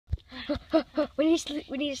We need to sleep.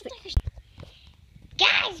 We need to sleep.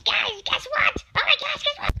 Guys, guess what? Oh my gosh,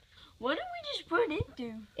 guess what? What did we just run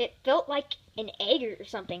into? It felt like an egg or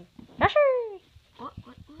something. What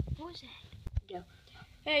was that? Go.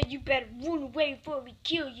 Hey, you better run away before we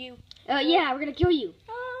kill you. Yeah, we're gonna kill you.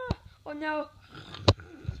 Oh no.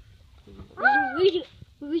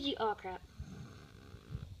 Luigi, oh crap.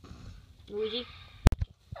 Luigi?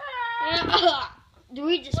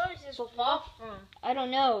 Luigi just... Where is this fall from? I don't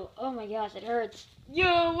know. Oh my gosh, it hurts. Yo,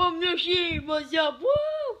 I'm Luigi. What's up?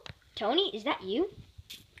 Woo! Tony, is that you?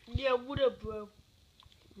 Yeah, what up, bro?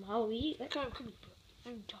 Wow, Luigi? What? Come here, bro.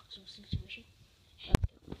 I'm gonna talk some situation.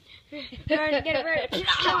 Get ready.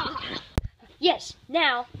 Yes,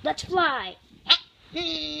 now, let's fly.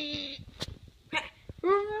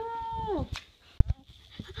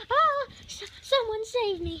 Someone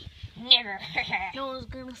save me. Never. No one's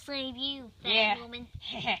gonna save you, fat Yeah. woman.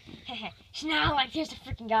 It's not like there's a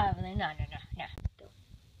freaking guy over there. No.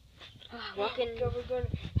 Walking. We're gonna.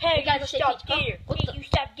 Hey, We gotta you stay stop peaceful. there. What Hey, the- you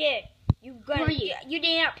stop there. You Who are gonna. you? You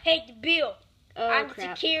did not pay the bill. Oh I'm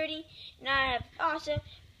crap. security, and I have awesome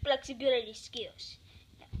flexibility skills.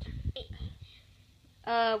 What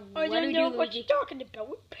I do don't we know do, what Luigi? you're talking about.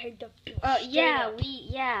 We paid the bill. Yeah,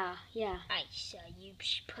 straight up. yeah. I saw you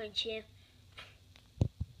punch him.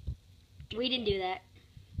 We didn't do that.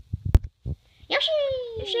 Yoshi!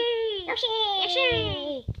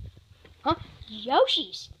 Huh?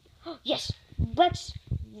 Yoshis. Yes. Let's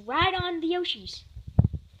ride on the Yoshis.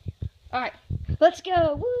 Alright. Let's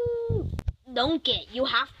go. Woo! Donkey, you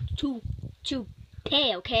have to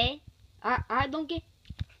pay, okay? I don't get.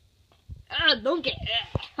 Donkey.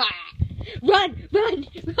 Run!